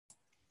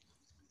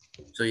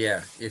So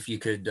yeah, if you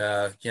could,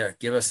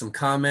 give us some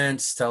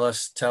comments, tell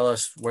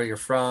us where you're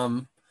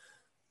from,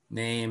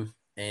 name,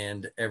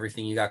 and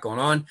everything you got going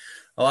on.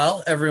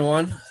 Well,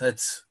 everyone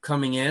that's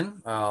coming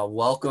in,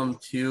 welcome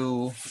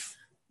to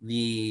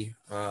the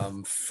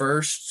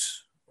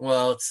first.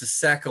 Well, it's the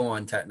second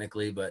one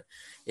technically, but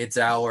it's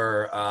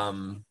our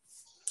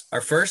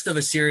first of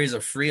a series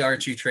of free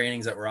archery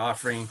trainings that we're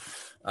offering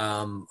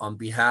on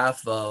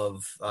behalf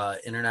of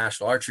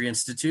International Archery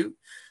Institute.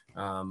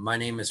 My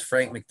name is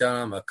Frank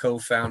McDonough. I'm a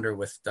co-founder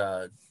with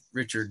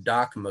Richard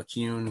Doc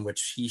McCune,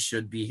 which he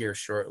should be here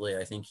shortly.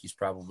 I think he's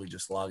probably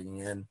just logging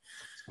in.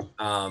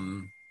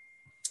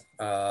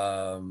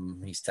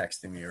 He's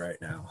texting me right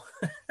now.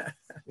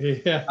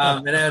 Yeah.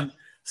 And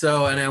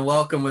then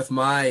welcome with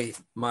my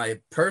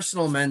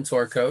personal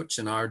mentor coach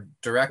and our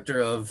director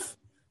of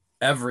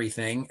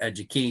everything,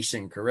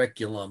 education,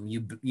 curriculum,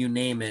 you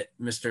name it,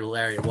 Mr.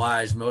 Larry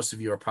Wise. Most of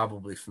you are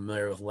probably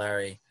familiar with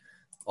Larry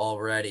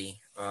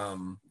already.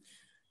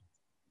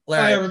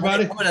 Larry, Hi,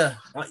 everybody.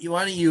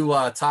 why don't you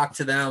talk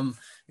to them,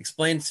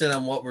 explain to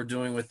them what we're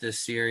doing with this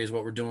series,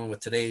 what we're doing with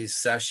today's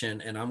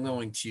session, and I'm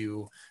going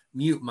to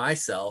mute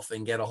myself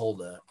and get a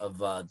hold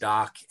of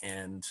Doc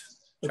and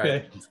try to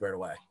get them squared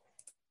away.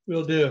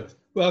 Will do.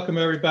 Welcome,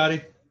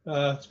 everybody.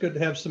 It's good to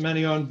have so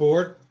many on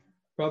board,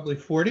 probably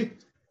 40.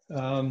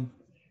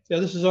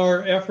 This is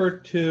our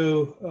effort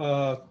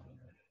to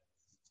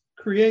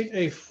create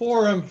a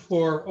forum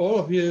for all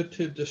of you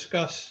to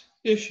discuss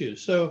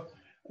issues. So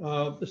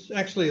this is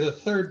actually the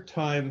third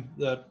time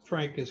that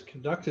Frank has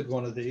conducted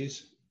one of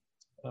these.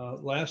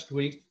 Last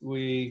week,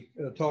 we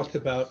talked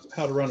about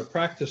how to run a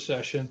practice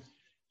session.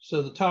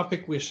 So the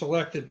topic we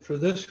selected for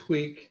this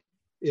week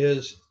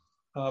is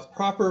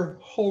proper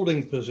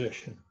holding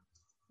position.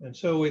 And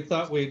so we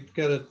thought we'd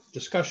get a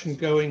discussion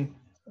going,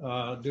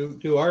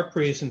 do our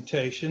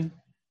presentation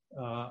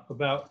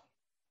about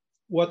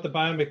what the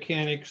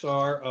biomechanics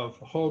are of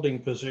holding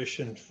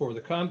position for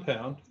the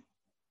compound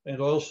and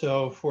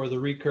also for the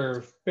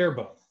recurve bare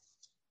bow,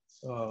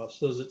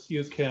 so that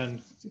you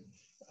can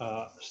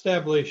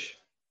establish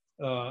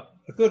a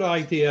good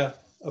idea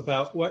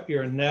about what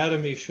your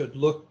anatomy should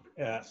look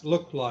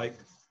like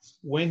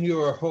when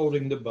you are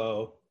holding the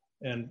bow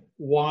and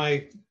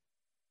why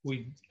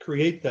we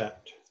create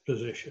that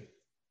position.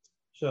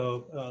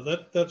 So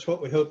that's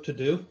what we hope to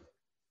do.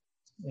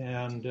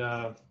 And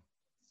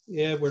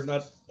we're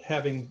not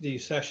having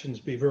these sessions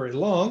be very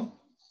long,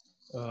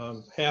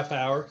 half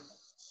hour,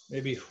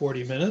 maybe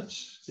 40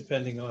 minutes,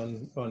 depending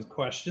on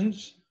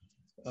questions.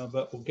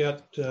 But we'll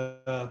get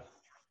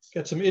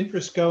some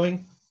interest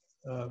going.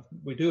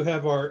 We do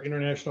have our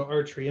International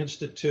Archery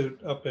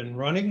Institute up and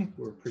running.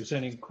 We're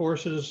presenting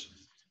courses.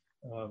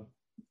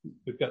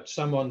 We've got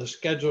some on the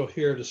schedule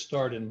here to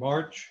start in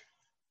March.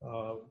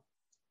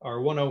 Our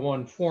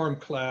 101 form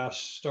class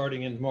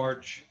starting in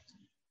March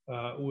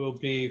will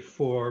be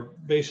for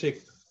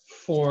basic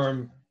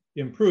form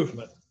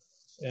improvement.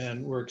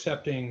 And we're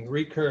accepting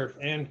recurve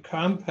and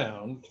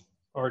compound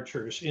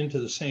archers into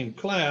the same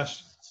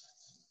class,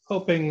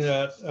 hoping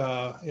that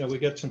we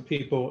get some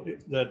people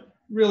that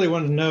really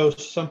want to know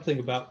something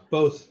about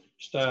both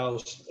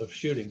styles of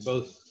shooting,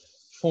 both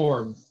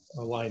form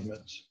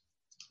alignments.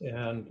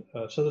 And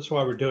so that's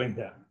why we're doing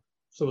that.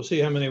 So we'll see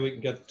how many we can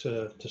get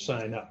to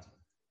sign up.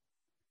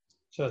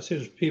 So I see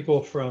there's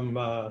people from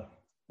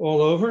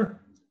all over.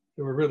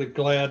 We're really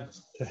glad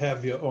to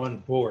have you on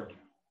board.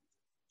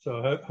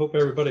 So I hope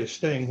everybody's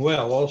staying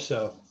well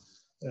also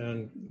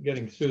and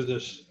getting through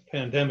this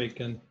pandemic.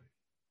 And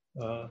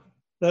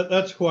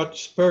that's what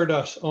spurred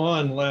us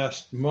on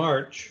last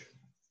March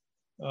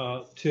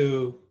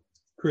to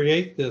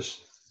create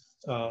this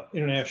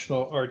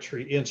International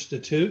Archery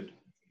Institute.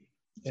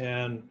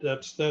 And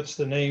that's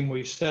the name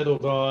we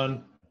settled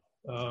on.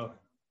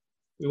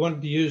 We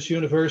wanted to use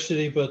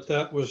university, but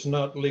that was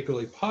not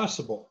legally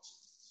possible.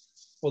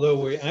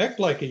 Although we act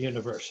like a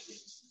university,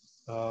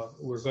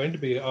 we're going to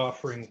be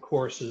offering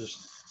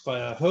courses by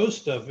a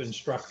host of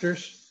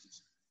instructors.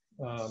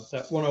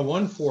 That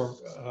 101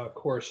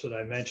 course that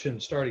I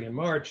mentioned starting in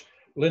March,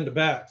 Linda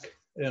Back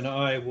and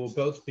I will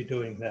both be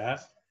doing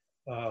that.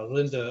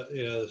 Linda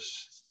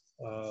is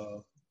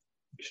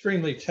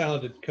extremely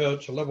talented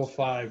coach, a level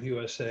 5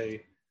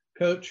 USA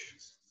coach,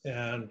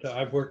 and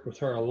I've worked with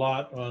her a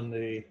lot on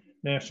the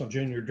National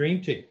Junior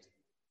Dream Team.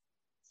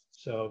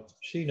 So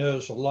she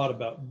knows a lot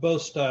about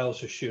both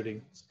styles of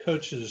shooting,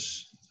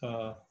 coaches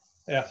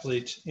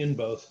athletes in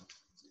both.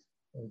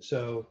 And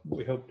so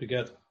we hope to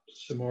get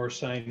some more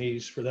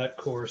signees for that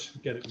course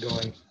and get it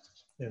going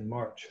in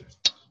March.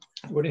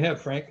 What do you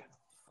have, Frank?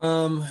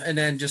 And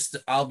then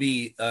I'll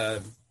be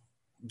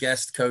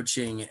guest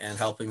coaching and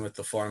helping with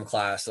the form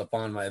class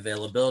upon my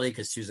availability,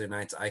 because Tuesday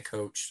nights I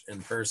coach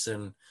in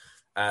person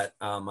at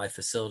my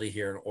facility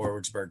here in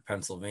Orwardsburg,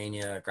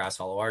 Pennsylvania, Grass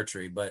Hollow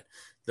Archery. But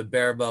the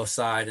bare bow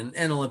side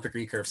and Olympic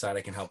recurve side,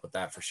 I can help with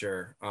that for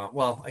sure.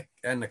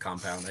 And the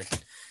compound.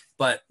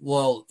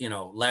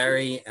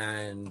 Larry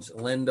and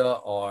Linda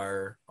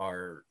are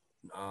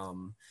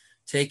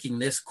taking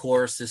this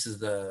course. This is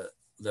the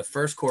the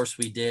first course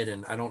we did,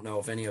 and I don't know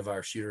if any of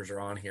our shooters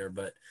are on here,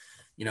 but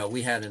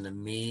we had an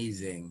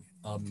amazing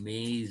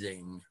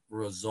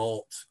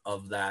result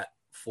of that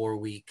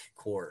 4-week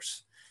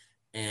course.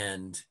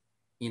 And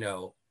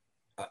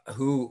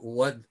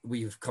what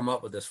we've come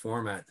up with this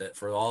format that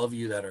for all of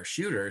you that are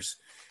shooters,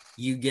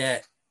 you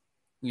get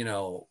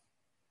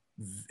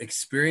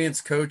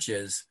experienced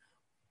coaches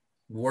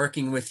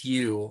working with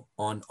you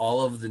on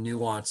all of the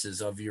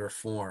nuances of your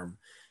form.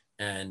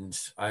 And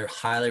I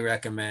highly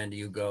recommend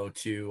you go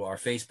to our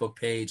Facebook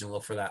page and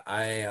look for that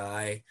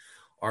IAI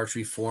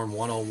Archery Form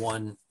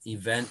 101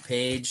 event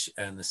page,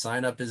 and the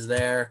sign up is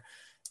there.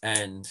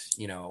 And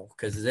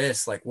because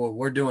this, like what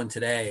we're doing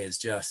today,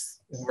 is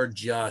we're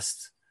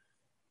just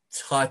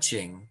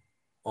touching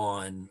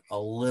on a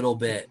little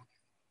bit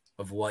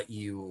of what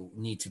you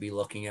need to be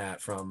looking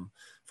at from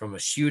a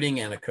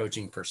shooting and a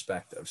coaching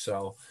perspective.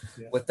 So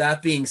with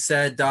that being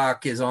said,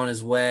 Doc is on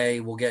his way.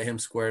 We'll get him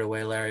squared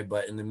away, Larry.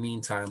 But in the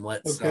meantime,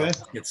 let's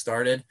get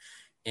started.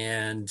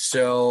 And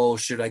so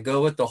should I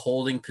go with the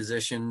holding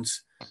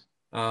positions?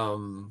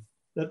 The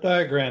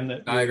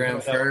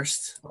diagram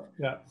first.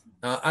 Yeah.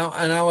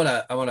 I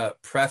want to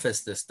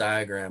preface this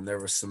diagram. There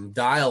was some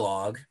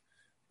dialogue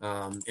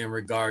in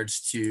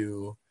regards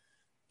to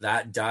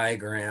that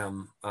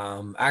diagram,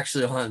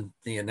 actually on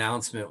the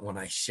announcement when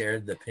I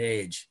shared the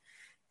page.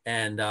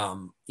 And,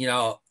 hold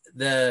on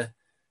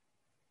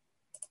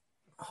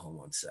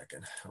 1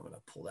 second. I'm going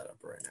to pull that up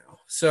right now.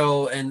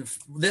 So, and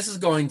this is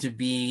going to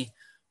be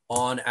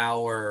on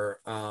our,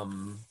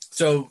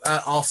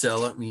 also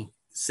let me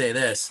say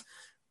this,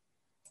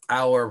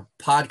 our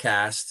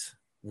podcast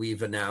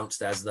we've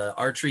announced as the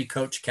Archery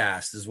Coach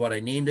Cast is what I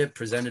named it,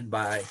 presented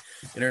by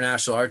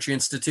International Archery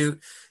Institute.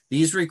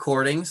 These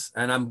recordings,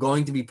 and I'm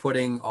going to be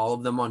putting all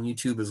of them on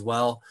YouTube as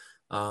well.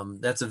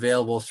 That's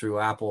available through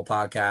Apple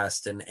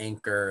Podcast and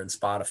Anchor and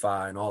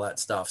Spotify and all that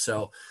stuff.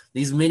 So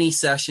these mini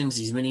sessions,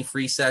 these mini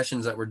free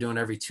sessions that we're doing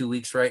every 2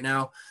 weeks right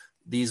now,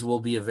 these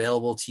will be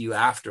available to you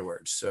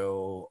afterwards.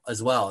 So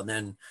as well. And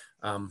then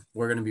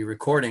we're going to be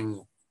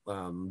recording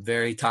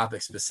very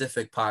topic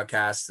specific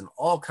podcasts and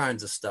all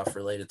kinds of stuff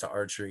related to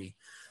archery.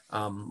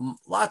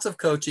 Lots of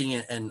coaching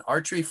and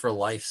archery for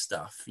life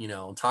stuff,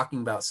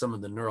 talking about some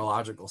of the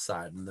neurological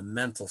side and the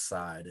mental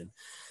side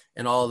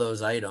and all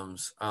those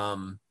items.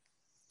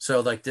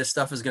 So like this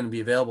stuff is going to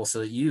be available so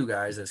that you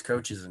guys as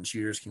coaches and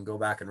shooters can go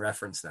back and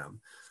reference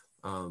them.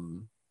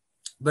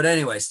 But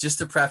anyways, just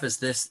to preface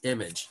this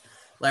image,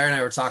 Larry and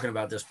I were talking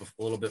about this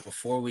a little bit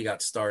before we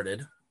got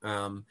started.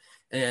 And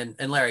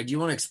Larry, do you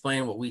want to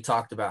explain what we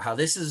talked about? How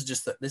this is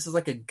this is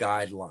like a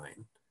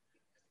guideline.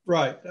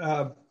 Right.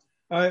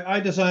 I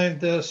designed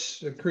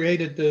this,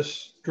 created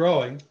this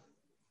drawing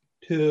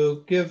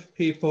to give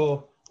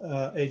people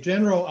a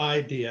general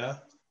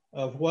idea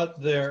of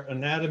what their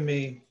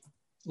anatomy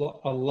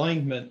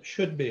alignment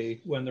should be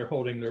when they're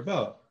holding their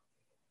bow.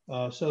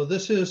 So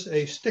this is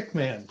a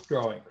stickman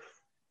drawing,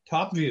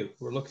 top view.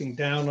 We're looking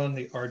down on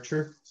the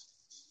archer.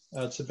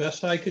 It's the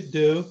best I could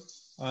do.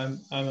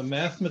 I'm a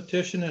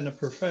mathematician and a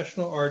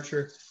professional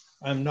archer.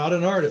 I'm not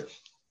an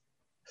artist.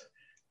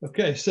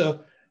 Okay,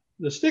 so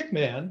the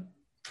stickman,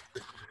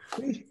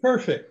 he's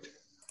perfect,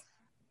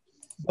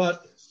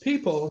 but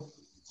people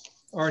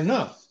are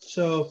not.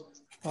 So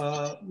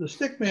the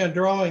stickman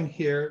drawing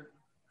here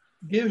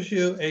gives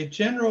you a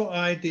general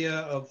idea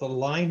of the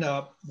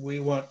lineup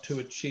we want to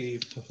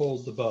achieve to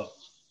hold the bow.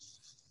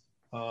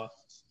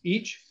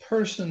 Each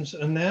person's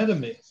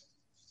anatomy,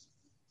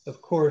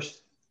 of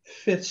course,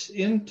 fits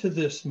into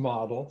this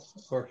model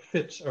or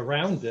fits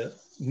around it,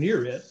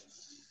 near it,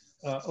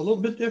 a little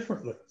bit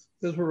differently,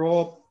 because we're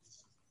all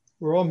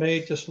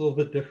made just a little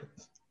bit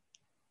differently.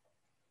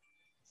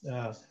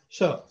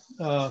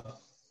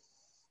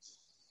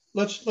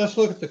 Let's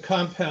look at the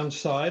compound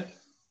side.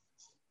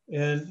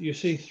 And you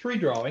see 3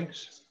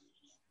 drawings.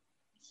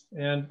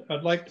 And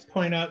I'd like to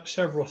point out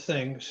several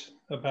things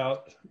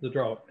about the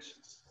drawings.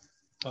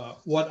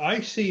 What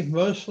I see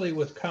mostly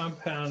with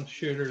compound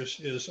shooters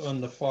is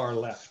on the far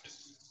left.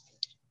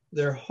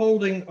 Their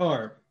holding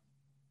arm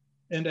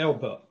and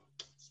elbow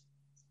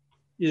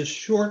is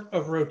short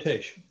of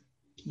rotation.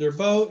 Their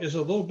bow is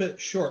a little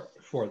bit short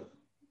for them.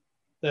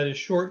 That is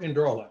short in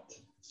draw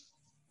length.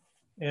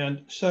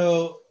 And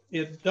so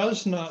it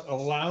does not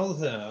allow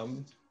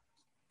them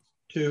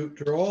to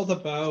draw the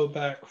bow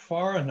back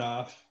far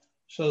enough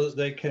so that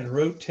they can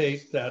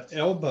rotate that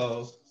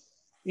elbow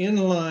in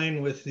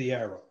line with the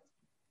arrow.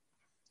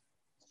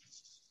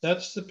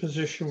 That's the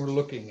position we're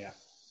looking at,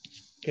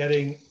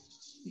 getting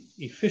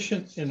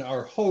efficient in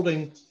our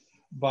holding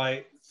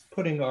by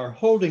putting our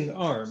holding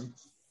arm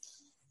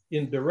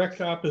in direct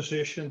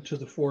opposition to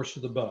the force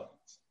of the bow.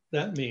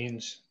 That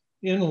means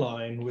in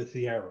line with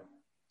the arrow,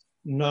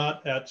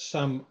 not at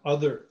some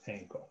other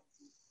angle.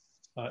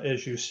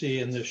 As you see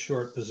in this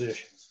short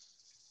position.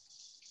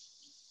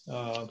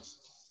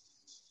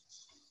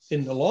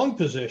 In the long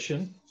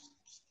position,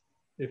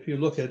 if you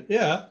look at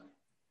it,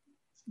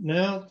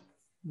 now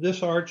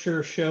this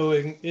archer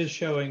is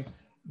showing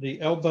the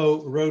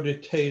elbow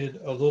rotated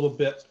a little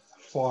bit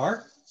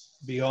far,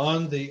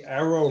 beyond the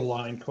arrow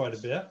line quite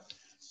a bit.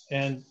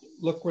 And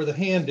look where the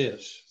hand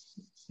is,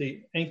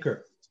 the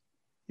anchor.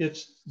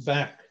 It's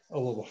back a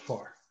little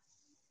far.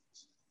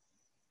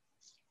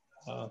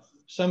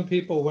 Some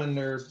people, when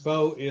their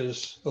bow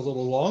is a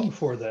little long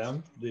for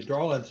them, the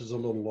draw length is a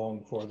little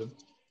long for them,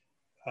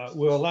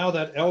 will allow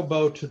that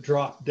elbow to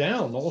drop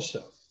down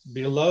also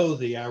below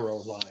the arrow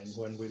line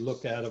when we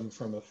look at them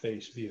from a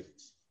face view.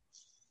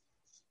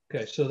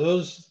 Okay, so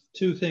those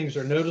two things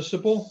are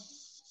noticeable.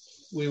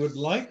 We would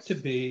like to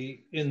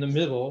be in the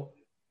middle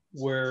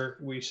where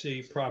we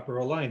see proper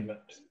alignment.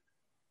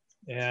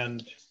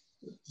 And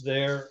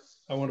there,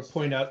 I want to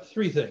point out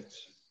three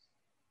things.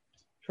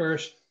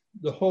 First,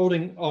 the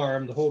holding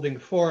arm, the holding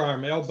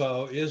forearm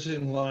elbow is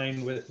in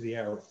line with the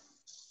arrow.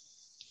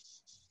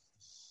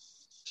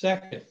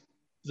 Second,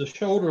 the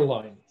shoulder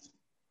line.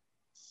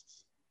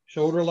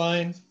 Shoulder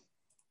line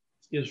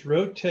is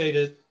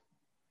rotated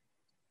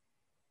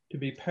to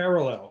be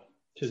parallel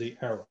to the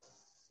arrow.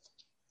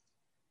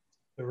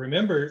 But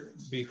remember,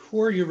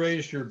 before you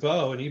raise your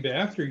bow, and even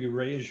after you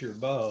raise your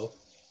bow,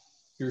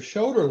 your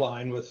shoulder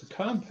line with the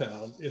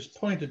compound is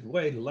pointed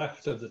way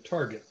left of the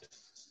target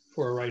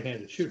for a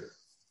right-handed shooter.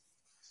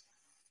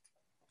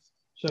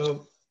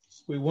 So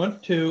we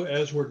want to,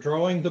 as we're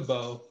drawing the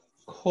bow,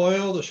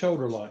 coil the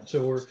shoulder line.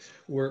 So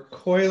we're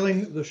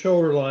coiling the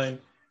shoulder line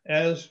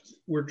as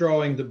we're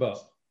drawing the bow.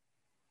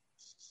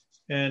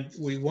 And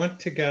we want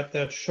to get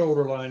that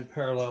shoulder line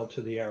parallel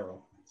to the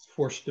arrow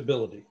for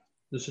stability.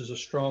 This is a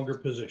stronger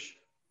position.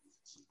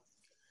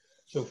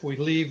 So if we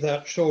leave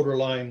that shoulder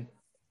line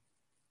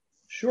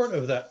short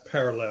of that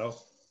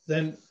parallel,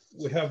 then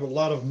we have a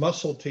lot of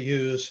muscle to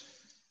use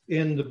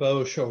in the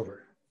bow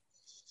shoulder.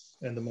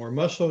 And the more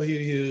muscle you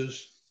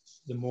use,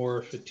 the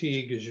more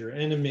fatigue is your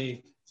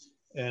enemy,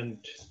 and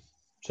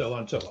so on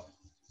and so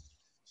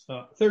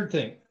on. Third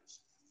thing,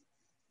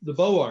 the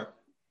bow arm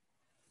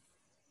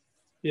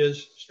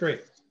is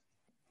straight.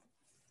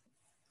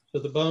 So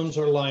the bones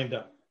are lined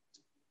up.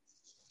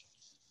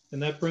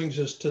 And that brings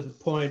us to the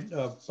point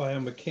of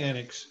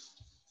biomechanics.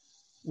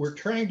 We're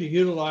trying to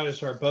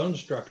utilize our bone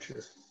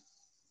structure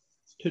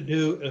to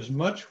do as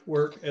much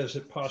work as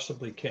it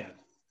possibly can,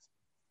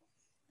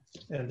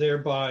 and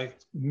thereby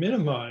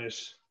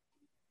minimize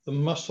the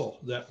muscle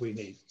that we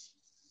need.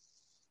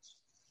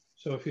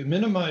 So if you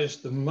minimize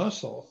the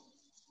muscle,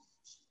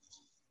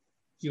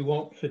 you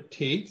won't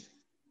fatigue,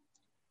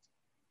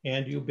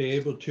 and you'll be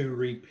able to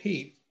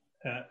repeat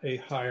at a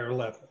higher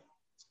level,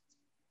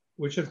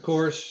 which of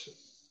course,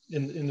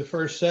 in the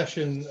first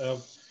session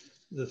of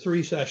the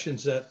 3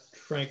 sessions that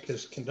Frank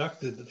has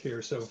conducted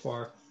here so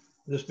far,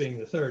 this being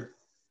the third,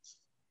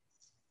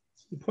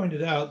 he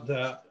pointed out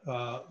that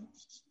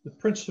the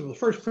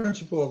first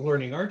principle of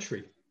learning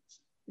archery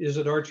is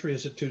that archery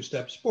is a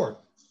 2-step sport.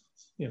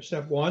 You know,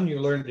 step 1,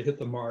 you learn to hit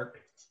the mark.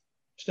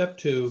 Step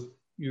 2,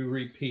 you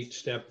repeat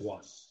step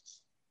 1.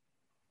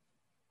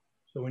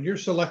 So when you're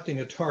selecting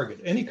a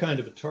target, any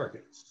kind of a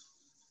target,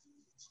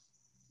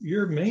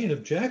 your main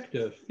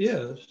objective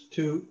is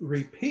to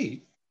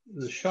repeat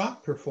the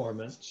shot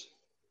performance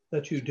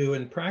that you do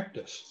in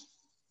practice.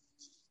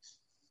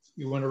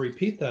 You want to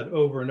repeat that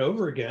over and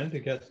over again to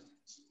get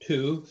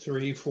 2,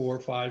 3, 4,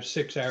 5,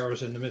 6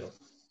 arrows in the middle.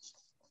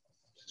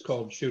 It's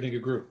called shooting a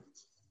group.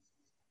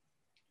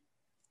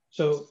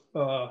 So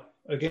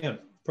again,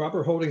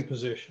 proper holding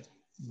position.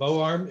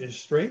 Bow arm is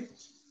straight,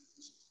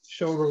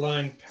 shoulder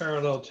line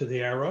parallel to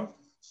the arrow,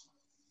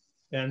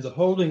 and the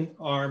holding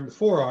arm,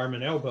 forearm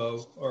and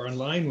elbow are in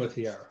line with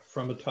the arrow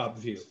from a top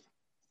view.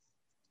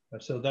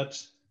 So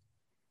that's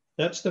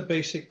the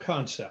basic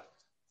concept.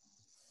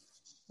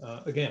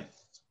 Again,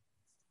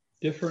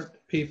 different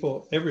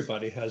people,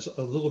 everybody has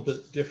a little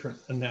bit different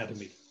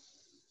anatomy.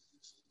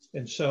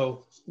 And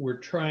so we're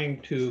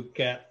trying to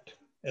get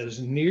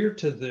as near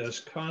to this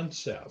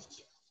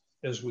concept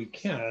as we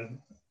can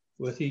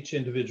with each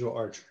individual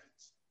archer.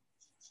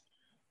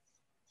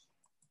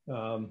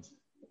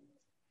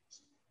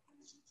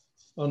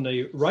 On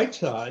the right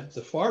side,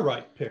 the far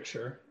right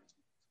picture,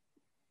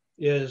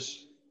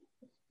 is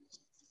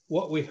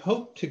what we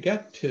hope to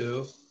get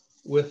to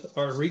with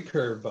our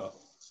recurve bow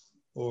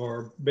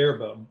or bear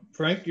bow.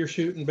 Frank, you're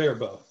shooting bear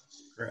bow.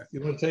 Correct.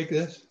 You want to take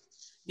this?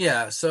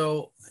 Yeah.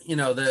 So, you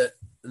know, the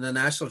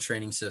national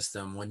training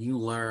system, when you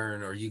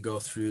learn or you go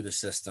through the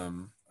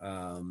system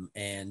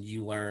and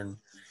you learn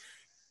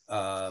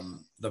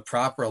the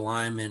proper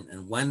alignment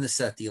and when to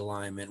set the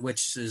alignment,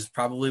 which is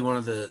probably one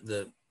of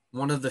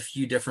the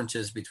few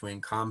differences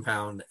between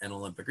compound and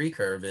Olympic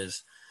recurve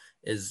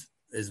is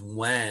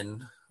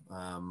when,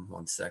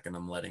 one second,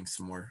 I'm letting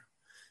some more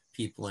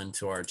people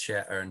into our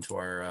chat or into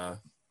our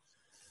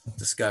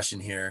discussion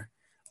here,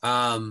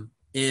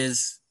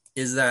 is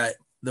that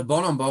the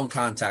bone-on-bone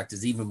contact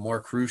is even more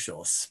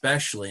crucial,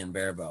 especially in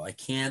bear bow. I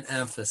can't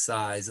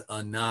emphasize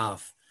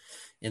enough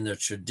in the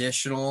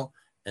traditional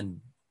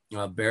and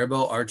bear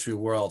bow archery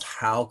world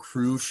how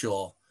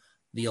crucial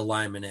the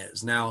alignment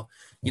is. Now,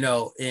 you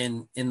know,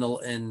 in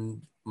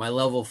my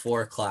level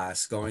 4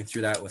 class, going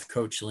through that with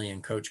Coach Lee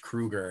and Coach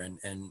Kruger,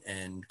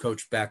 and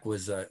Coach Beck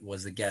was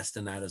a guest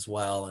in that as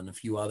well, and a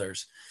few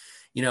others.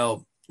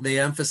 They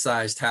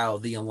emphasized how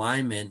the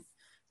alignment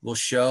will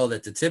show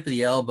that the tip of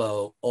the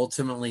elbow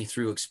ultimately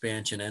through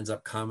expansion ends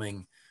up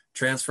coming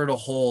transfer to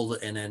hold,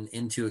 and then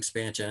into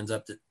expansion ends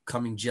up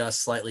coming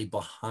just slightly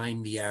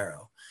behind the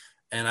arrow.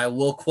 And I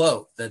will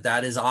quote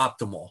that is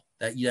optimal.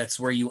 That's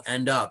where you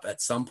end up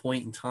at some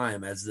point in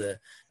time as the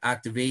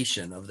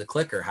activation of the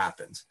clicker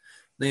happens.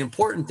 The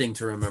important thing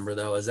to remember,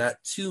 though, is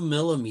that 2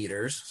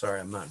 millimeters, sorry,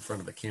 I'm not in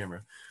front of a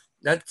camera,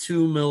 that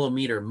 2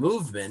 millimeter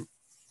movement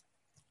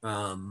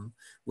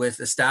with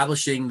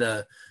establishing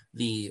the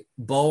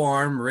bow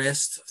arm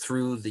wrist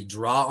through the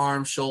draw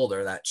arm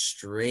shoulder, that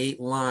straight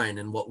line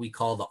in what we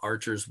call the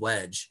archer's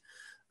wedge,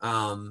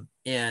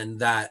 and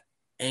that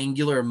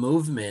angular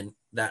movement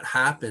that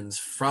happens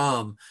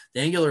from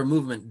the angular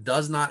movement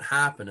does not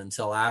happen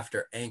until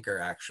after anchor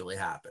actually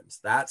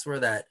happens. That's where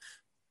that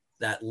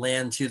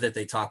land 2 that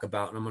they talk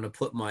about, and I'm going to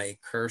put my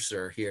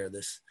cursor here,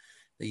 this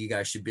that you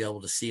guys should be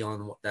able to see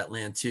on that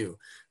land 2.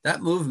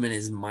 That movement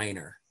is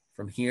minor.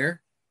 From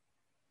here,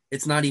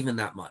 it's not even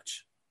that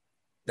much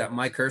that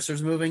my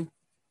cursor's moving.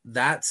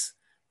 That's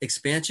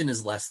expansion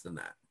is less than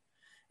that.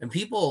 And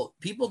people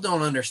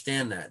don't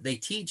understand that. They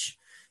teach,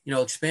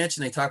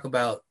 expansion. They talk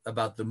about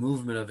the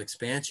movement of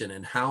expansion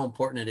and how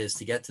important it is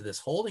to get to this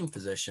holding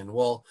position.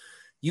 Well,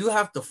 you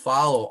have to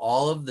follow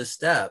all of the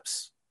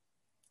steps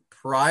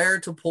prior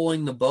to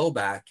pulling the bow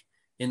back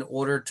in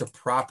order to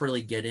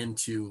properly get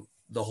into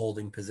the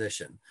holding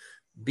position,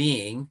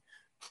 being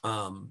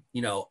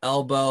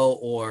elbow,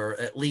 or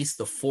at least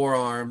the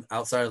forearm,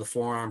 outside of the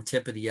forearm,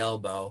 tip of the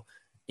elbow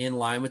in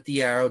line with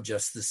the arrow,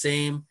 just the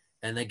same.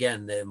 And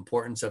again, the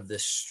importance of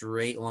this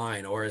straight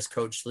line, or as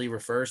Coach Lee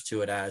refers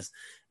to it as,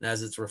 and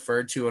as it's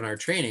referred to in our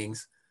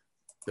trainings,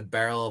 the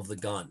barrel of the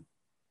gun.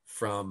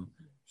 From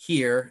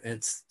here,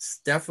 it's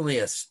definitely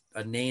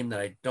a name that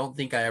I don't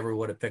think I ever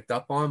would have picked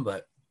up on,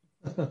 but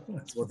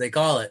that's what they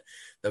call it,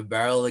 the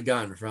barrel of the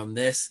gun, from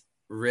this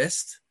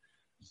wrist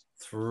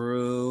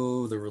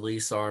through the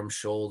release arm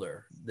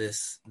shoulder,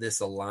 this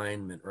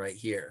alignment right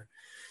here.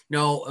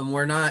 And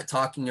we're not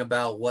talking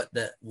about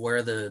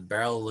where the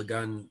barrel of the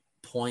gun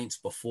points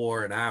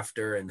before and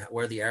after and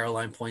where the arrow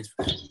line points.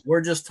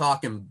 We're just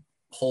talking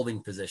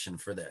holding position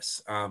for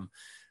this.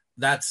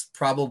 That's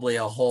probably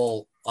a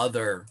whole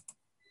other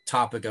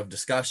topic of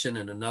discussion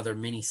and another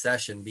mini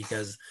session,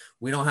 because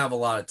we don't have a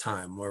lot of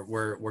time.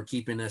 We're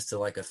keeping this to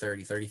like a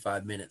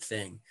 35 minute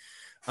thing.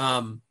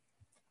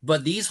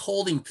 But these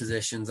holding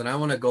positions, and I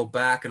want to go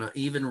back and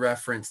even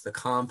reference the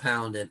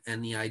compound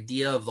and the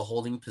idea of the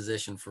holding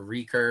position for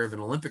recurve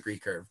and Olympic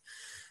recurve.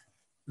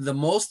 The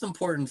most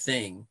important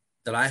thing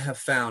that I have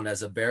found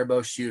as a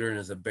barebow shooter and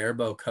as a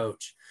barebow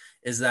coach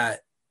is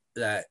that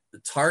the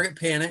target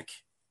panic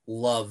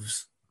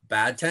loves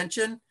bad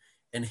tension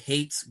and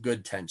hates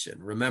good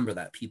tension. Remember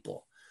that,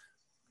 people.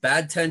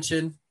 Bad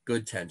tension,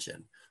 good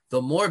tension.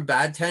 The more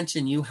bad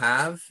tension you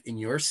have in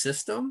your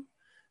system,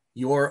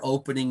 you're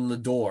opening the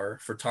door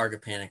for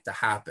target panic to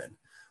happen.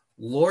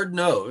 Lord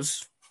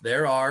knows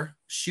there are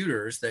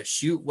shooters that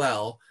shoot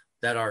well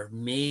that are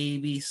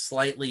maybe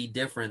slightly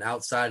different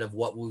outside of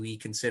what we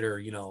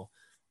consider,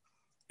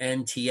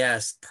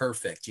 NTS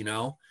perfect,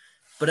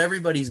 but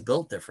everybody's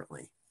built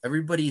differently.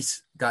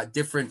 Everybody's got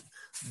different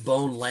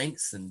bone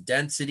lengths and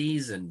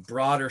densities and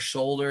broader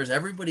shoulders.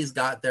 Everybody's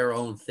got their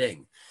own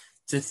thing.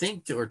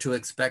 To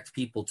expect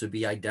people to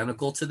be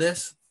identical to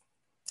this,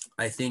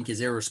 I think,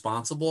 is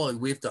irresponsible,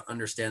 and we have to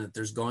understand that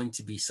there's going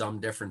to be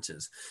some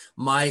differences.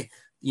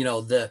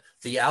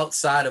 The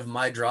outside of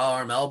my draw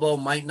arm elbow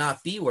might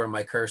not be where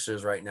my cursor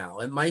is right now.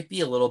 It might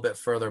be a little bit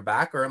further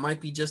back, or it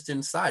might be just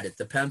inside. It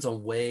depends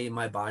on way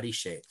my body's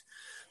shaped.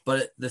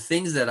 But the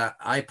things that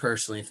I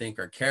personally think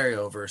are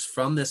carryovers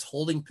from this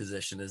holding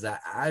position is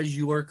that as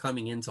you are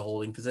coming into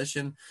holding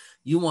position,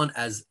 you want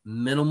as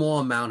minimal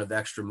amount of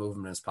extra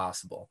movement as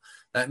possible.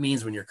 That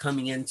means when you're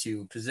coming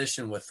into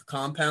position with the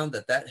compound,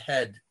 that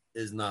head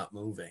is not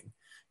moving,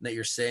 that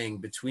you're saying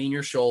between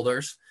your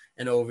shoulders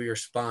and over your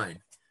spine.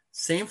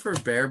 Same for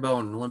barebow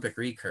and Olympic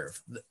recurve.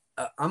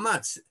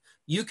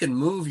 You can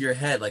move your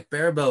head. Like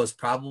barebow is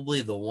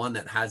probably the one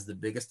that has the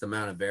biggest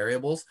amount of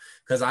variables,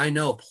 because I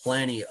know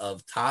plenty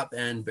of top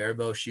end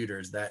barebow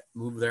shooters that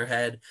move their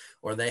head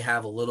or they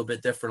have a little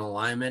bit different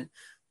alignment.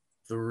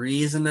 The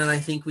reason that I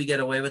think we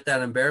get away with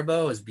that in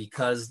barebow is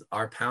because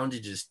our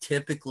poundage is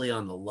typically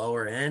on the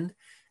lower end,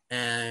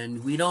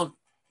 and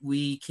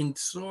we can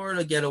sort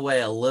of get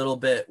away a little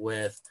bit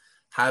with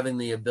having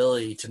the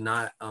ability to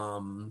not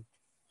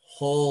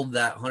hold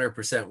that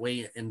 100%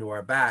 weight into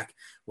our back.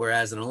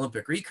 Whereas an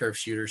Olympic recurve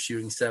shooter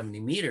shooting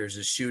 70 meters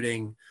is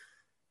shooting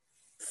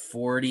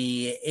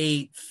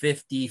 48,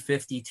 50,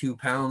 52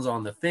 pounds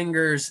on the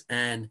fingers.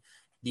 And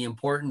the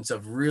importance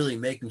of really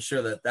making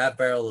sure that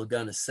barrel of the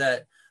gun is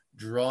set,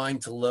 drawing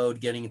to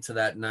load, getting into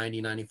that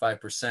 90,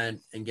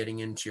 95% and getting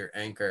into your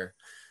anchor.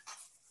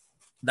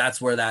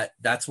 that's where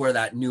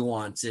that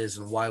nuance is,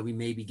 and why we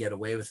maybe get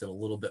away with it a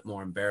little bit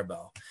more in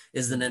barebow.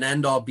 Is it an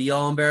end all be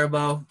all in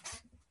barebow?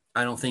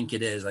 I don't think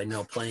it is. I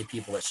know plenty of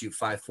people that shoot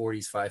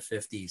 540s,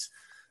 550s,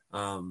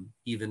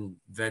 even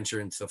venture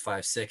into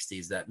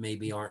 560s that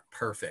maybe aren't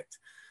perfect,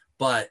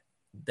 but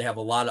they have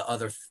a lot of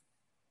other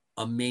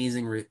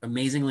amazingly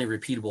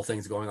repeatable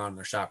things going on in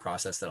their shot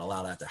process that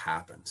allow that to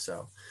happen.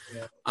 So,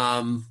 Yeah.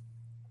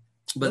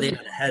 But they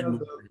had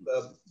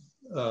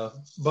the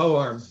bow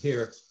arm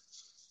here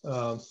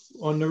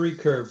on the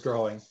recurve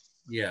drawing.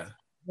 Yeah.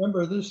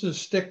 Remember, this is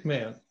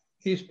Stickman.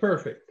 He's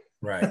perfect.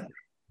 Right.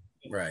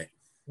 Right.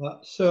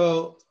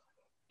 So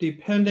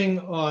depending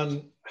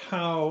on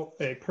how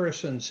a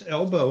person's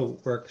elbow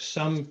works,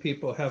 some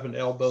people have an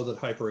elbow that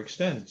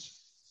hyperextends.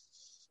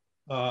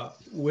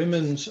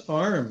 Women's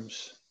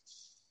arms,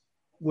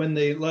 when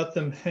they let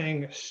them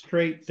hang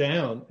straight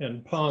down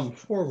and palm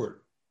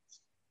forward,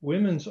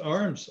 women's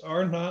arms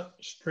are not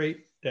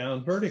straight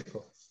down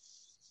vertical.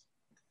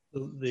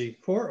 The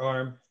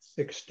forearm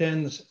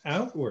extends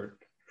outward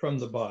from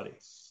the body.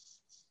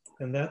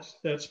 And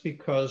that's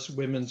because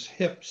women's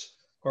hips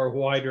are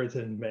wider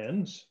than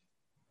men's.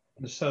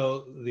 And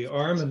so the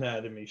arm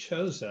anatomy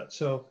shows that.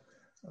 So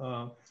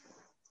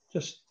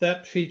just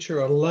that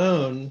feature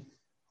alone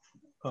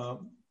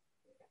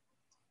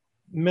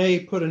may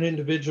put an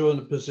individual in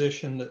a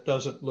position that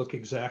doesn't look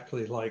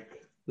exactly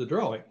like the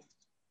drawing.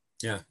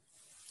 Yeah.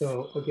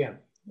 So again,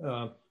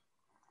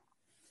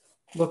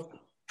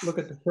 look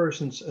at the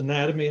person's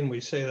anatomy, and we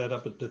say that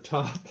up at the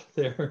top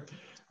there.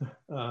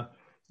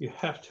 You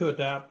have to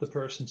adapt the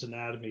person's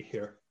anatomy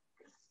here.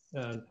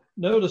 And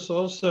notice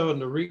also in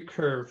the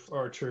recurve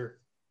archer,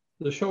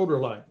 the shoulder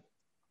line.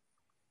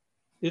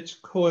 It's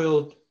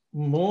coiled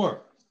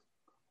more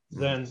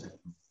than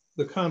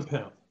the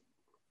compound.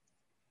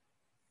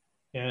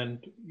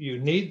 And you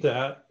need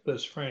that,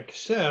 as Frank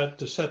said,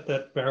 to set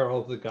that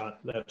barrel of the gun,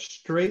 that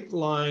straight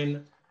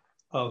line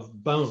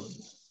of bone.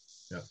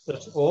 Yeah.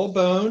 That's all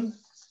bone,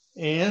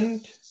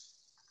 and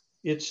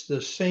it's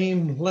the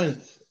same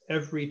length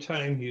every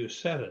time you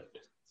set it.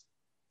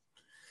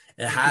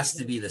 It has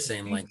to be the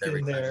same length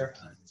every time. There.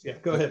 Yeah,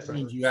 go ahead,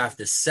 Frank. You have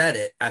to set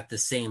it at the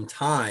same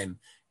time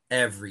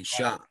every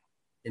shot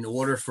in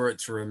order for it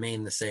to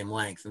remain the same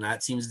length. And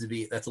that seems to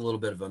be, that's a little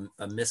bit of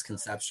a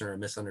misconception or a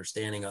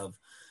misunderstanding of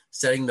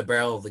setting the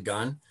barrel of the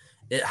gun.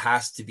 It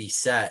has to be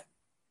set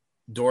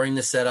during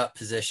the setup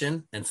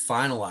position and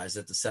finalized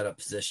at the setup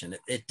position.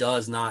 It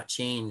does not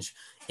change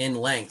in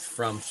length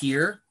from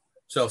here.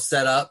 So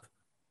set up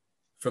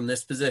from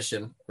this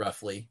position,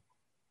 roughly,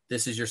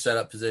 this is your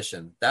setup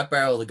position. That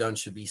barrel of the gun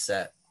should be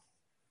set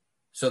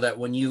so that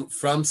when you,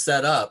 from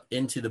set up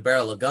into the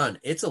barrel of gun,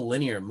 it's a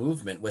linear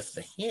movement with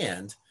the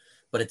hand,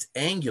 but it's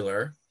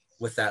angular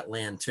with that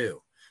land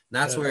too.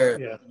 And that's where,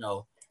 you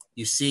know,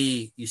 you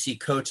see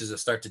coaches that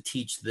start to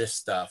teach this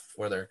stuff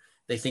where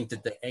they think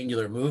that the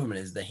angular movement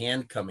is the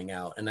hand coming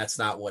out, and that's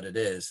not what it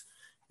is.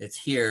 It's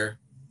here,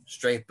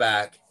 straight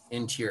back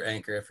into your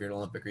anchor. If you're an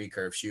Olympic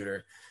recurve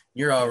shooter,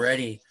 you're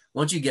already,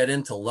 once you get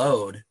into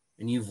load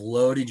and you've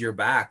loaded your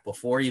back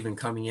before even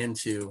coming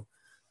into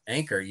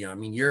anchor, you know, I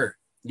mean,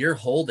 you're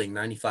holding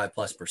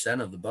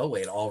 95+% of the bow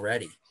weight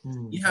already.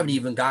 Mm-hmm. You haven't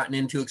even gotten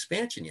into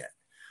expansion yet.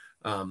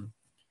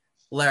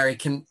 Larry,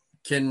 can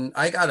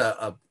I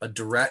got a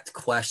direct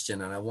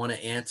question and I want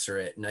to answer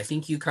it. And I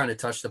think you kind of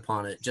touched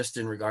upon it just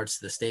in regards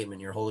to the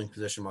statement, your holding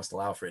position must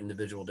allow for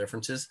individual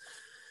differences.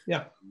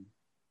 Yeah.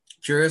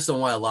 Curious on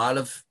why a lot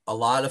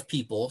of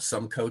people,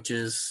 some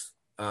coaches,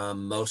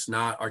 most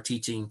not, are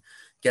teaching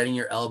getting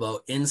your elbow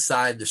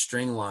inside the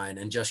string line,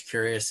 and just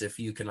curious if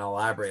you can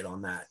elaborate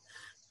on that.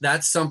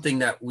 That's something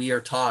that we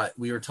were taught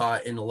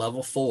in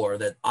level 4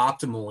 that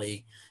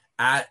optimally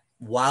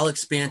while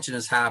expansion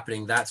is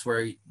happening, that's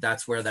where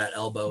that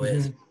elbow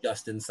is,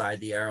 just inside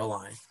the arrow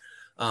line.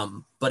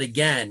 But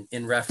again,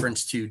 in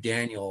reference to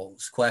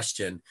Daniel's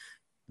question,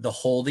 the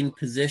holding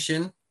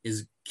position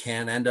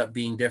can end up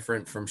being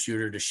different from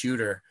shooter to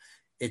shooter.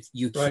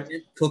 You can't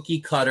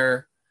cookie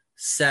cutter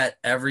set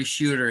every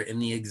shooter in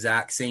the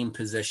exact same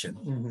position.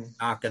 Mm-hmm.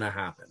 Not going to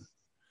happen.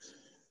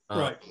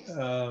 Right.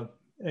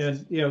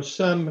 And, you know,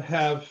 some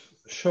have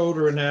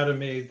shoulder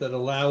anatomy that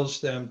allows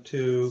them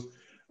to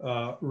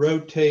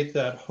rotate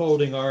that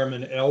holding arm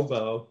and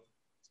elbow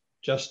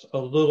just a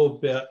little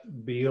bit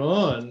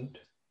beyond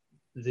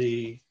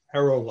the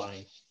arrow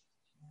line,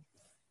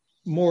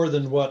 more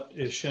than what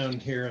is shown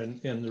here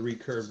in the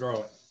recurve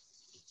drawing.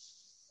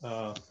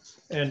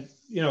 And,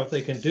 you know, if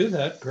they can do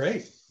that,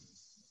 great.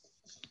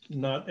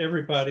 Not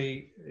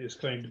everybody is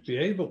going to be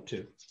able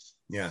to.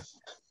 Yeah.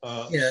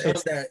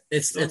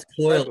 It's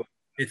coil.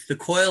 It's the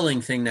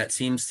coiling thing that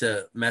seems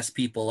to mess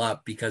people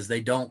up, because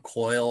they don't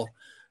coil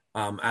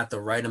at the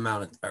right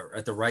amount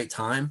at the right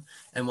time.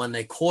 And when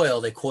they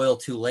coil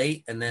too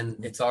late, and then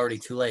it's already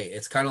too late.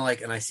 It's kind of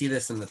like, and I see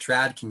this in the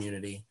trad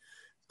community,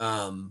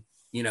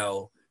 you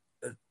know,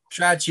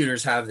 trad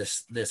shooters have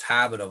this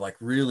habit of like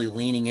really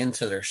leaning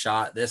into their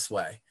shot this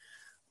way.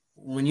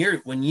 when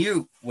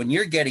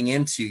you're getting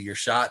into your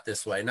shot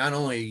this way, not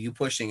only are you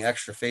pushing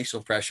extra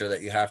facial pressure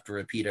that you have to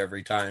repeat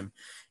every time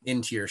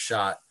into your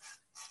shot,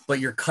 but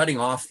you're cutting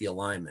off the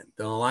alignment.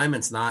 The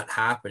alignment's not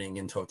happening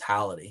in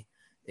totality.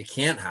 It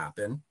can't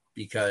happen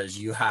because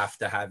you have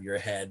to have your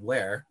head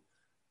where?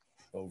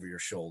 Over your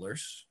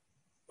shoulders,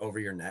 over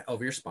your neck,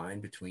 over your spine,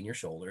 between your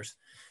shoulders,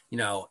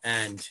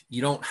 and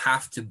you don't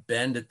have to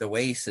bend at the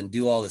waist and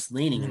do all this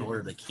leaning in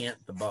order to cant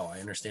the bow. I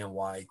understand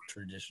why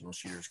traditional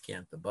shooters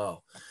cant the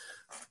bow,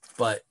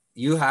 but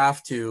you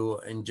have to,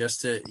 and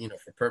just to,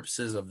 for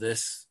purposes of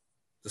this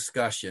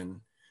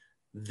discussion,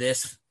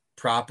 this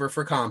proper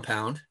for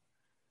compound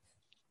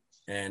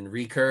and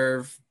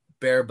recurve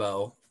bare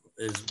bow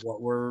is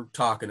what we're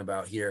talking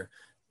about here.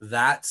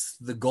 That's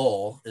the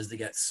goal, is to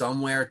get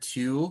somewhere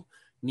to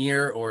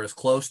near or as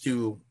close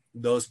to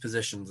those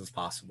positions as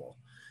possible.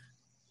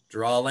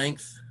 Draw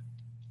length,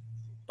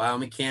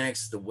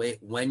 biomechanics, the way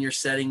when you're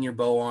setting your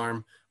bow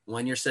arm,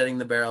 when you're setting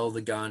the barrel of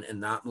the gun, and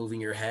not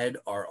moving your head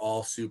are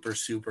all super,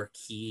 super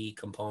key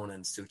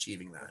components to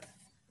achieving that.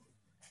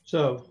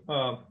 So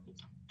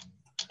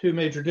two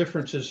major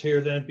differences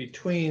here then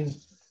between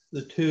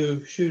the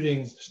two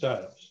shooting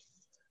styles.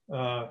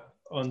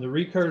 On the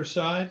recurve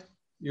side,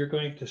 you're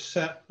going to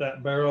set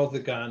that barrel of the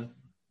gun,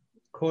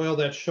 coil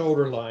that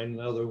shoulder line, in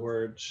other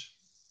words,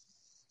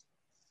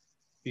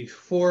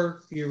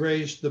 before you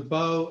raise the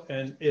bow,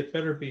 and it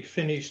better be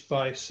finished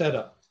by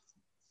setup.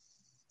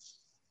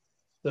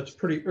 That's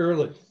pretty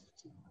early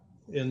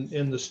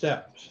in the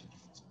steps.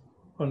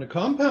 On the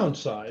compound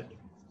side,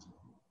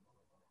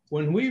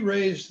 when we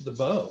raise the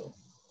bow,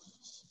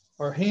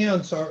 our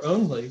hands are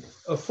only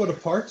a foot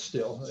apart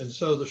still. And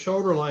so the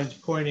shoulder line's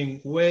pointing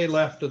way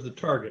left of the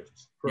target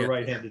for a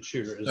right-handed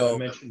shooter, as I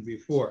mentioned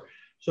before.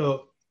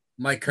 So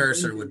my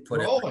cursor would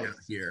put it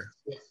here.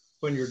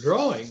 When you're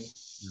drawing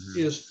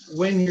is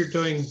when you're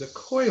doing the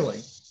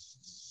coiling,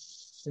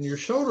 and your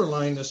shoulder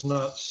line is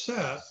not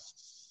set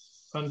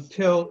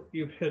until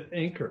you've hit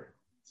anchor.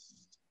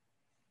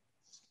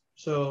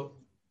 So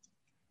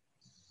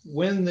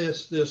when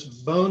this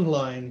bone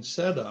line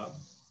setup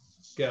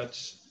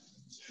gets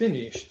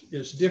finished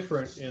is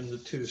different in the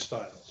two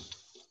styles.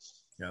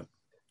 Yep.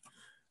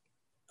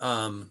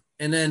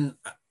 And then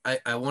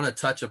I want to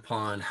touch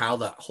upon how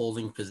that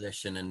holding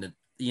position and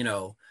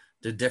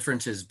the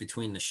differences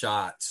between the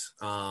shots.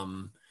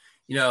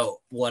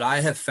 What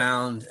I have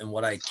found and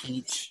what I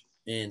teach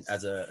in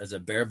as a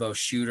bare bow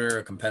shooter,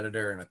 a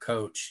competitor, and a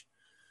coach,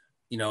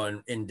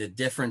 and the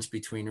difference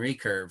between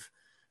recurve.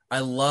 I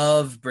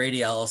love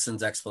Brady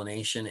Ellison's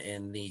explanation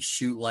in the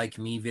Shoot Like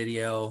Me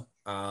video,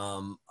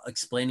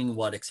 explaining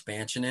what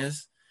expansion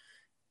is.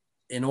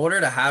 In order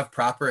to have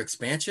proper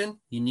expansion,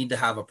 you need to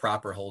have a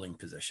proper holding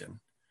position.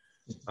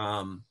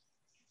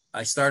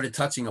 I started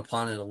touching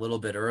upon it a little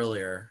bit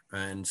earlier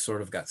and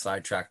sort of got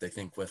sidetracked, I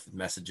think, with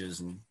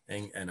messages,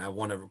 and I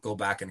want to go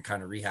back and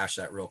kind of rehash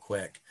that real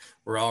quick.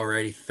 We're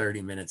already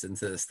 30 minutes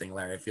into this thing,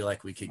 Larry. I feel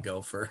like we could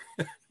go for.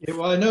 Yeah,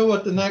 well, I know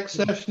what the next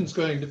session is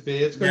going to be.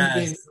 It's going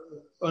to be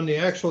on the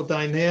actual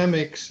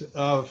dynamics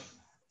of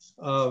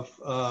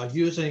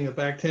using a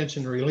back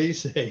tension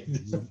release aid.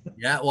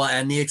 Yeah, well,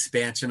 and the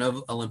expansion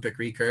of Olympic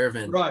recurve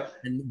and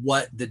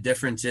what the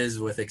difference is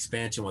with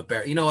expansion with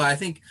bear. I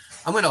think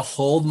I'm going to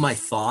hold my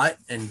thought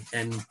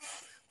and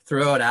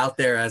throw it out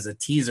there as a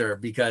teaser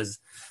because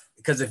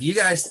if you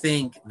guys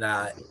think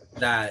that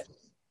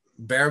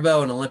bare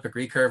bow and Olympic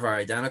recurve are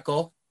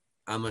identical,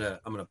 I'm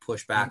gonna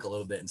push back a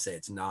little bit and say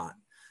it's not,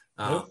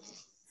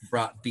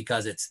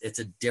 because it's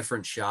a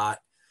different shot.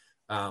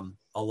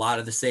 A lot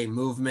of the same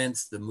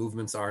movements. The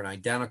movements aren't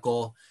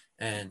identical.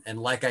 And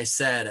like I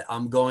said,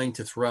 I'm going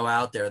to throw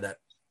out there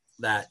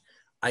that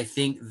I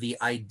think the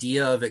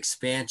idea of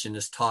expansion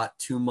is taught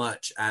too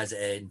much as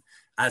a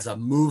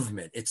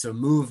movement. It's a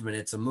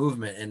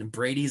movement. And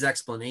Brady's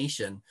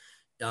explanation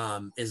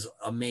is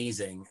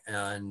amazing.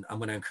 And I'm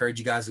going to encourage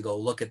you guys to go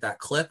look at that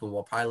clip, and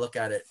we'll probably look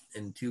at it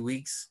in 2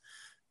 weeks.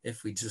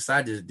 If we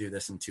decided to do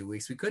this in 2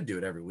 weeks, we could do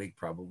it every week.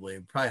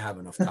 Probably have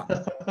enough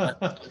time.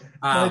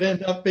 Might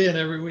end up being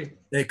every week.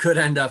 They could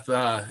end up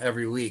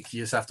every week.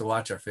 You just have to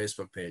watch our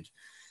Facebook page.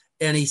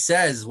 And he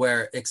says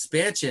where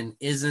expansion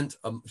isn't,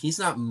 he's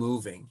not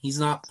moving, he's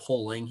not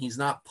pulling, he's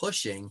not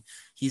pushing,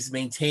 he's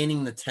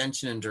maintaining the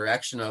tension and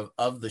direction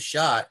of the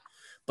shot.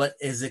 But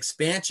his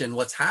expansion,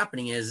 what's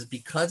happening is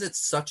because it's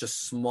such a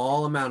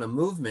small amount of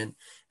movement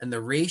and the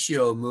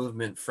ratio of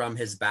movement from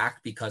his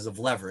back because of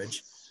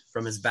leverage,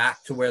 from his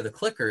back to where the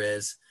clicker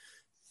is,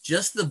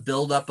 just the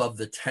buildup of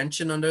the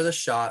tension under the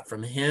shot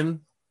from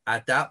him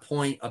at that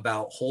point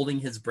about holding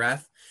his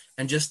breath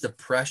and just the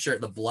pressure,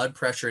 the blood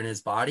pressure in his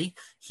body,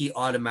 he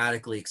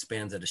automatically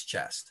expands at his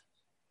chest.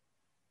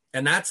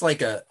 And that's like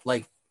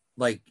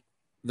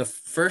the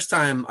first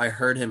time I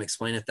heard him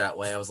explain it that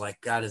way, I was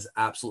like, that is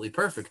absolutely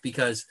perfect,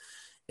 because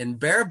in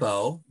bare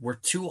bow, we're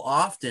too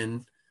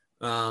often,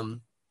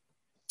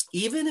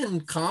 even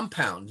in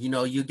compound,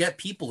 you get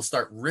people to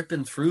start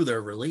ripping through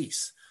their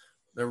release.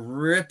 They're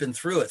ripping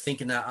through it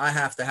thinking that I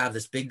have to have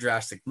this big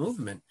drastic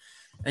movement.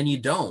 And you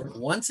don't.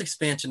 Once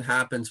expansion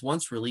happens,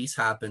 once release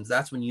happens,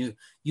 that's when you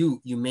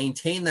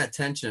maintain that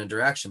tension and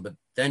direction, but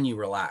then you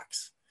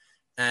relax.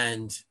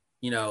 And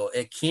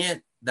it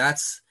can't.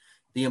 That's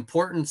the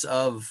importance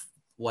of,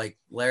 like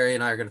Larry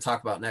and I are going to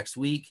talk about next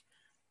week.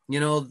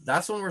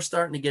 That's when we're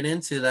starting to get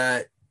into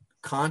that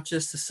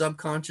conscious to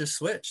subconscious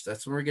switch.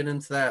 That's when we're getting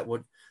into that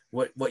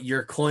what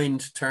your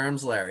coined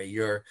terms, Larry,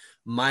 your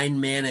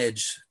mind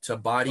manage to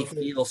body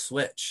feel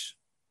switch.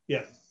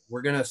 Yeah,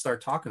 we're going to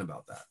start talking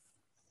about that.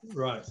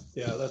 Right.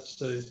 Yeah, that's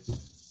the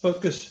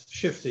focus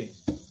shifting.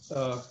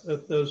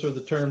 Those are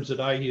the terms that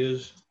I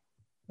use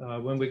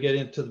when we get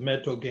into the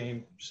mental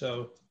game.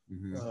 So,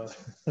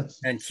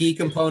 and key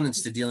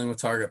components to dealing with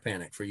target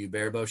panic for you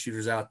barebow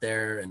shooters out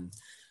there, and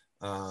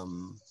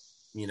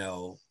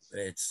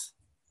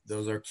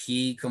those are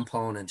key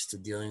components to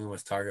dealing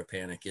with target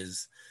panic,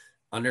 is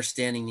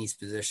understanding these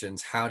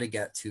positions, how to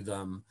get to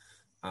them,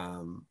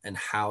 and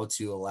how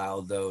to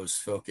allow those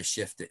focus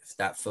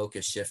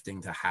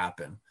shifting to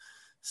happen.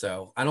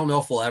 So I don't know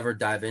if we'll ever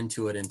dive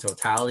into it in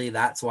totality.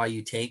 That's why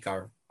you take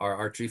our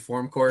archery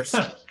form course.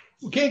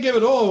 We can't give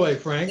it all away,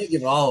 Frank. Can't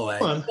give it all away.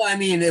 Well, I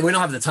mean, we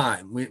don't have the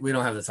time. We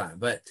don't have the time.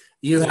 But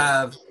you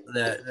have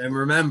that. And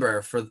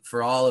remember,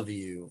 for all of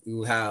you,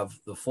 you have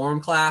the form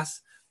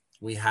class.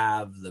 We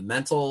have the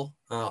mental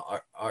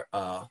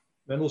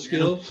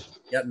skills.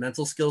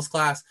 Mental skills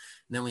class.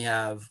 And then we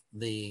have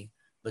the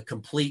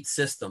complete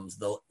systems,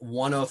 the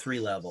 103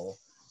 level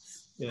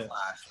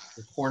class,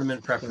 the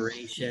tournament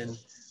preparation.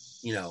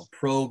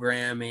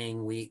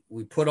 Programming, we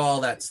put all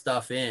that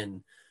stuff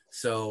in.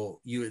 So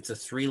it's a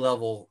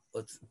 3-level,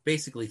 it's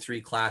basically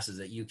 3 classes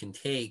that you can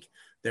take.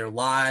 They're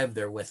live,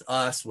 they're with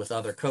us, with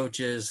other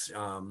coaches.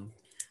 That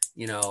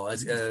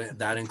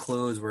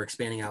includes, we're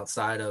expanding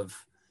outside of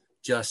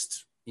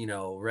just,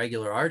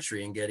 regular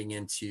archery and getting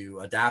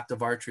into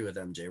adaptive archery with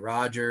MJ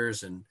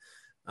Rogers. And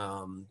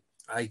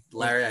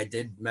Larry, I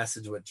did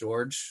message with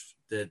George.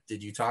 Did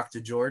you talk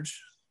to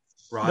George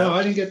Riles? No,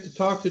 I didn't get to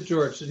talk to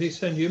George. Did he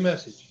send you a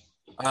message?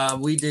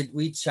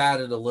 We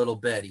chatted a little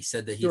bit. He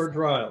said that George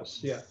Riles.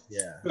 Yeah.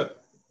 Good.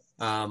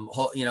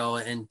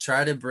 And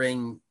try to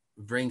bring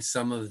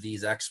some of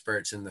these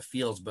experts in the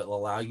fields, but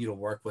allow you to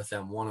work with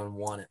them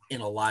one-on-one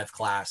in a live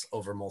class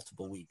over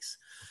multiple weeks.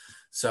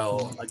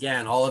 So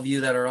again, all of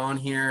you that are on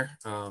here,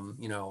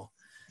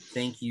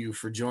 thank you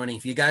for joining.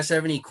 If you guys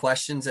have any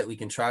questions that we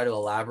can try to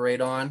elaborate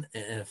on,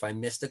 and if I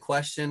missed a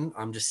question,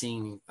 I'm just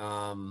seeing,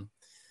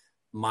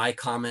 my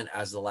comment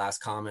as the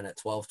last comment at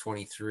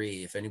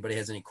 12:23. If anybody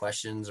has any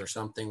questions or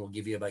something, we'll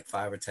give you like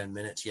 5 or 10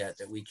 minutes yet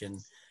that we can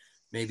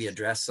maybe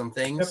address some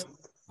things.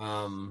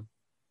 Yep.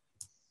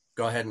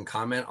 Go ahead and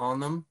comment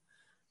on them.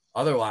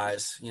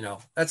 Otherwise,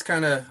 that's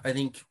kind of, I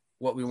think,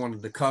 what we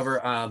wanted to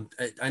cover.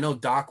 I know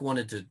Doc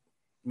wanted to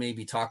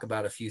maybe talk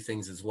about a few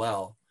things as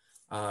well.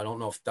 I don't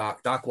know if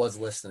Doc was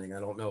listening. I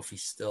don't know if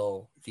he's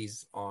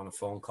on a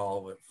phone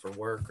call for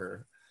work,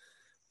 or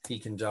he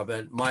can jump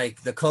in. Mike,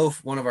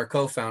 one of our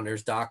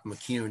co-founders, Doc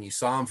McCune, you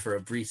saw him for a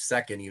brief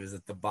second. He was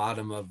at the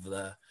bottom of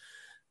the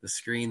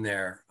screen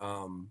there.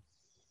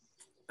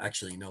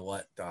 Actually, you know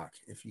what, Doc?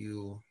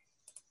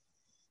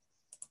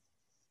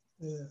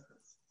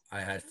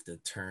 I have to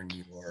turn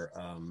your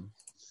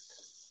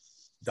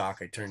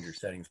Doc, I turned your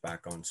settings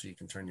back on so you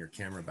can turn your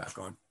camera back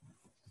on.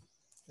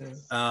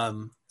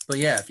 But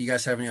yeah, if you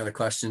guys have any other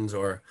questions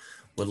or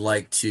would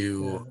like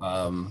to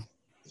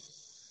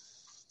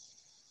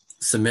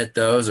submit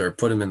those or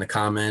put them in the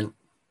comment.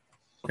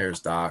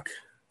 There's Doc.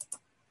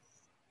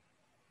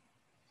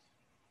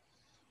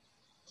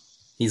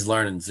 He's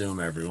learning Zoom,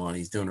 everyone.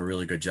 He's doing a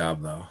really good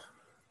job, though.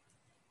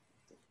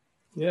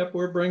 Yep,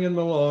 we're bringing him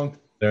along.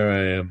 There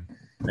I am.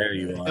 There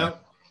you are.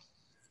 Yep.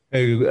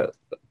 Hey,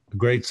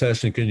 great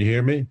session. Can you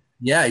hear me?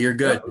 Yeah, you're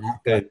good.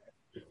 Okay.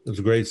 It was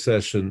a great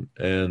session,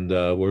 and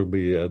we'll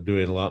be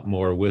doing a lot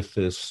more with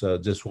this.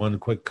 Just one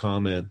quick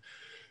comment.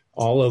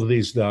 All of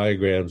these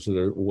diagrams that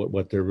are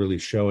what they're really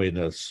showing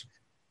us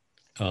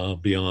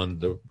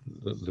beyond the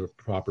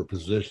proper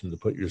position to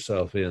put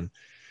yourself in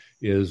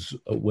is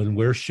when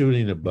we're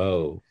shooting a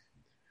bow,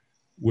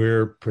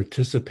 we're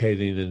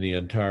participating in the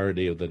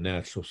entirety of the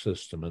natural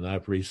system. And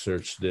I've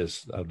researched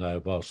this, and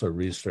I've also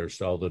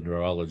researched all the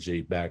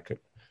neurology back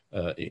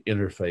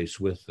interface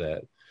with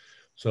that.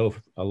 So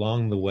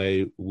along the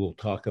way, we'll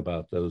talk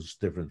about those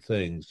different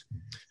things,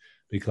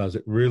 because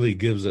it really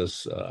gives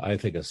us, I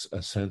think,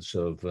 a sense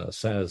of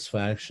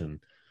satisfaction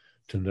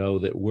to know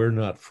that we're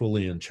not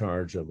fully in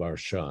charge of our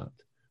shot.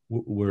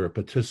 We're a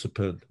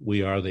participant.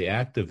 We are the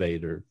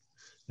activator,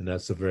 and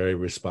that's a very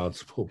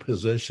responsible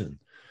position.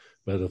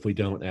 But if we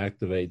don't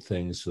activate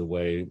things the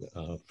way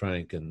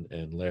Frank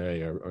and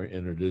Larry are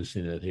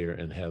introducing it here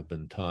and have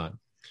been taught,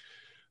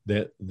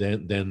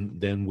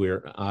 then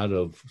we're out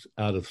of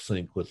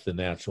sync with the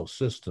natural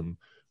system,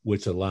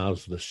 which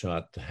allows the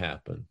shot to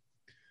happen.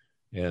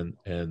 And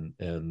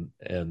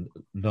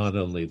not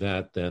only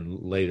that, then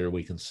later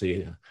we can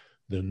see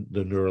the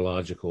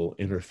neurological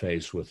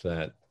interface with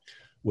that,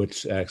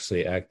 which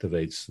actually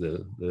activates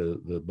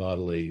the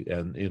bodily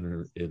and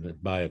in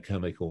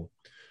biochemical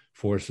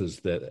forces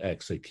that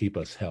actually keep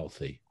us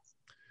healthy.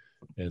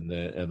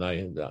 And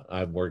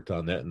I've worked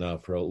on that now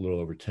for a little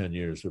over 10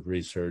 years of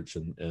research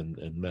and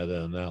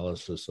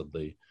meta-analysis of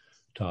the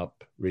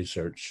top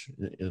research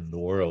in the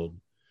world.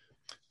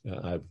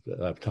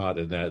 I've taught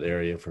in that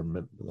area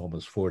for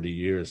almost 40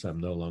 years. I'm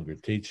no longer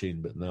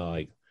teaching, but now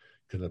I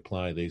can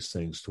apply these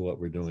things to what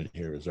we're doing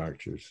here as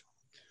archers.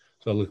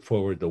 So I look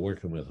forward to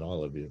working with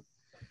all of you.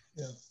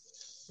 Yeah.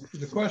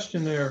 There's a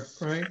question there,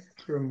 Frank,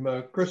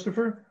 from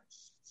Christopher.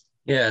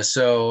 Yeah,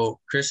 so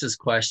Chris's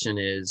question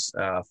is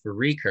for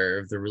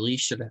recurve, the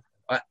release should,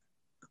 I don't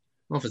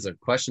know if it's a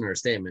question or a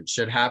statement,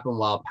 should happen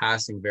while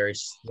passing very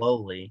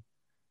slowly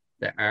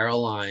the arrow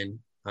line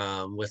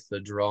with the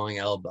drawing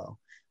elbow.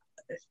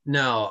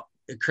 Now,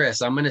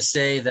 Chris, I'm going to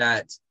say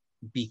that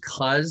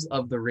because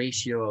of the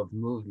ratio of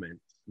movement,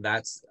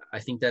 I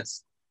think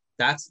that's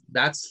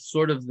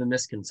sort of the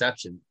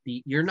misconception.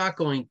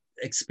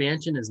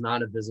 Expansion is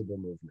not a visible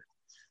movement.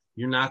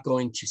 You're not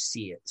going to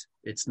see it.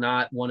 It's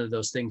not one of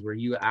those things where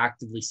you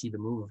actively see the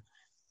move.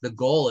 The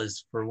goal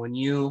is for let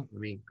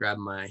me grab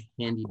my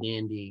handy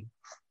dandy.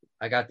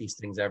 I got these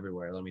things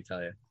everywhere. Let me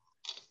tell you,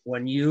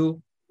 when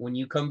you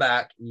come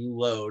back and you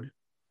load,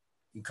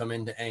 you come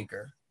into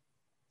anchor,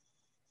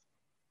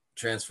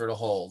 transfer to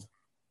hold.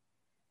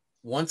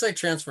 Once I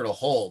transfer to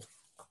hold,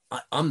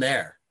 I'm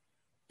there.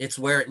 It's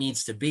where it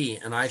needs to be.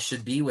 And I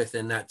should be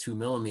within that 2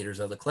 millimeters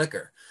of the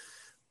clicker.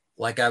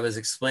 Like I was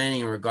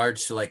explaining in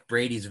regards to like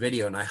Brady's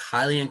video, and I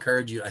highly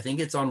encourage you, I think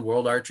it's on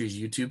World Archery's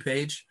YouTube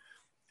page.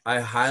 I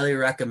highly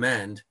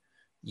recommend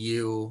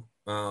you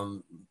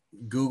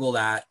Google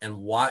that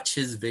and watch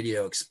his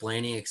video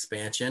explaining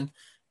expansion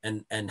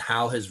and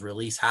how his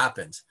release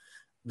happens.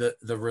 The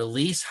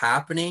release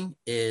happening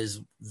is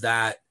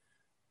that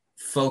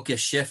focus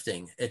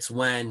shifting. It's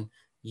when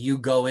you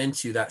go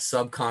into that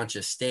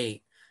subconscious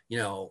state,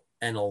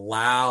 and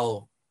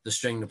allow the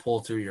string to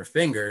pull through your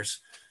fingers.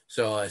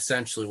 So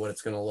essentially what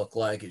it's going to look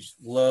like is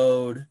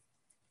load,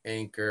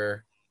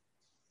 anchor,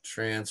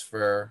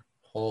 transfer,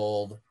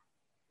 hold,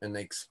 and the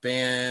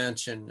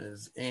expansion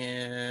is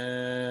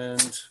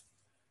and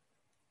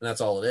that's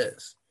all it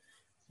is.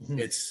 Mm-hmm.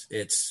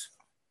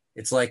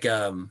 It's like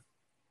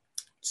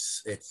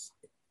it's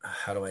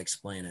how do I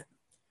explain it?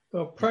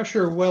 Well,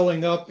 pressure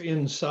welling up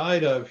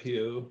inside of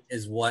you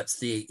is what's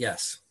the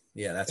yes.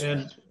 Yeah, that's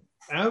and right.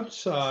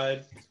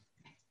 Outside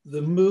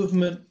the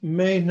movement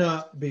may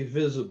not be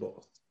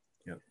visible.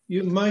 Yep.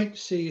 You might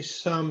see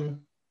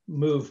some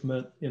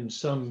movement in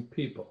some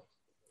people.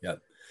 Yep.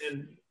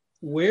 And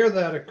where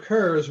that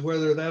occurs,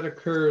 whether that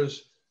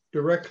occurs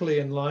directly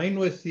in line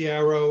with the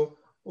arrow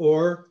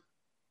or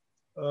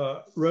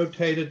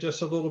rotated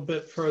just a little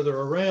bit further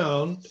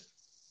around.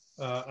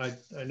 I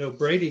know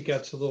Brady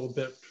gets a little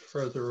bit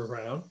further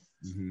around.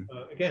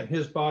 Mm-hmm. Again,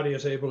 his body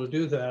is able to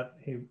do that.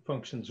 He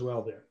functions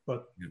well there.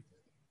 But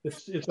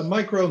it's a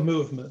micro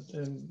movement,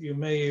 and you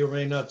may or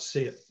may not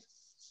see it.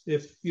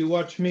 If you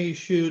watch me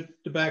shoot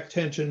the back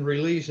tension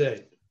release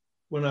 8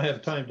 when I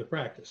have time to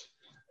practice,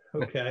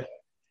 okay,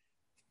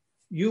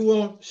 you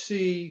won't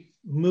see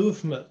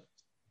movement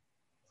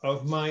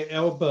of my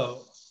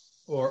elbow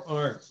or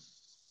arm.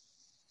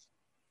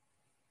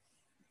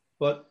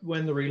 But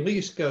when the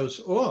release goes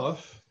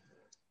off,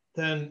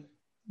 then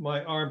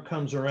my arm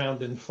comes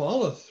around and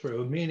follow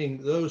through, meaning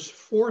those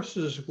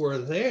forces were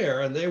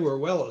there and they were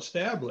well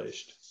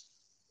established,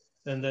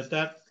 and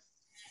that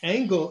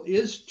angle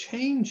is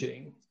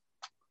changing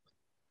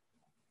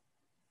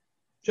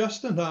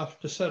just enough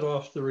to set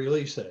off the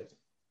release aid,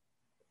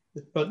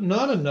 but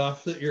not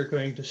enough that you're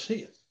going to see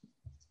it.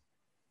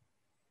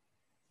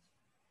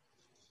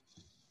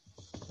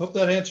 Hope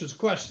that answers the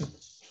question.